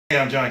Hey,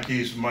 I'm John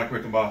Keys from Mike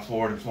Reichenbach,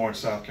 Florida, in Florence,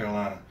 South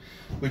Carolina.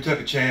 We took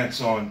a chance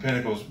on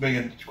Pinnacle's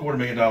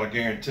 $250,000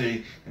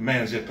 guarantee, and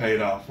man, has it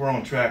paid off. We're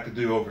on track to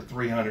do over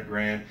 300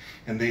 grand,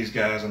 and these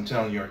guys, I'm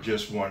telling you, are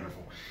just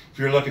wonderful. If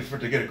you're looking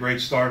to get a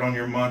great start on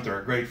your month or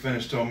a great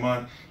finish to a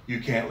month, you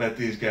can't let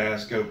these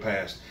guys go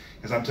past.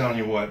 Because I'm telling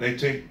you what,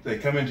 they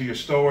come into your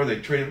store, they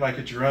treat it like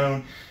it's your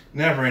own.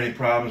 Never any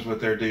problems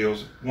with their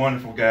deals.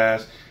 Wonderful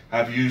guys.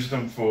 I've used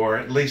them for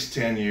at least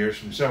 10 years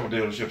from several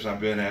dealerships I've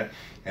been at.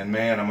 And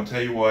man, I'm gonna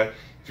tell you what,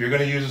 if you're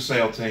gonna use a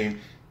sales team,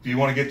 if you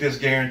wanna get this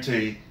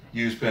guarantee,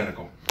 use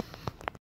Pinnacle.